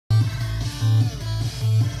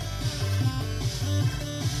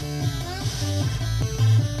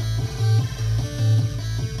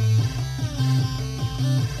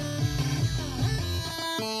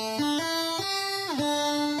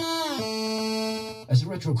As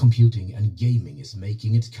retro computing and gaming is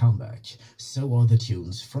making its comeback, so are the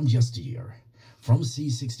tunes from yesteryear. From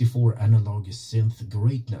C64 analog synth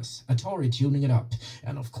greatness, Atari tuning it up,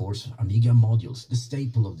 and of course Amiga modules, the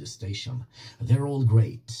staple of this station. They're all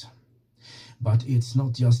great. But it's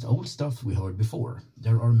not just old stuff we heard before.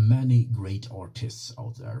 There are many great artists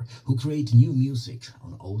out there who create new music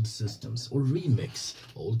on old systems or remix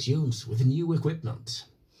old tunes with new equipment.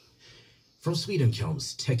 From Sweden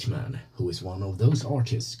comes Techman, who is one of those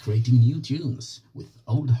artists creating new tunes with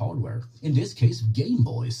old hardware, in this case Game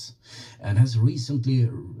Boys, and has recently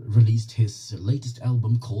released his latest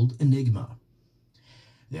album called Enigma.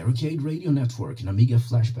 The Arcade Radio Network and Amiga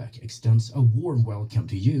Flashback extends a warm welcome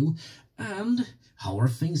to you, and how are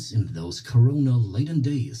things in those corona-laden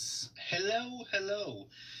days? Hello.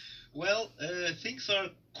 Well, things are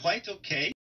quite okay.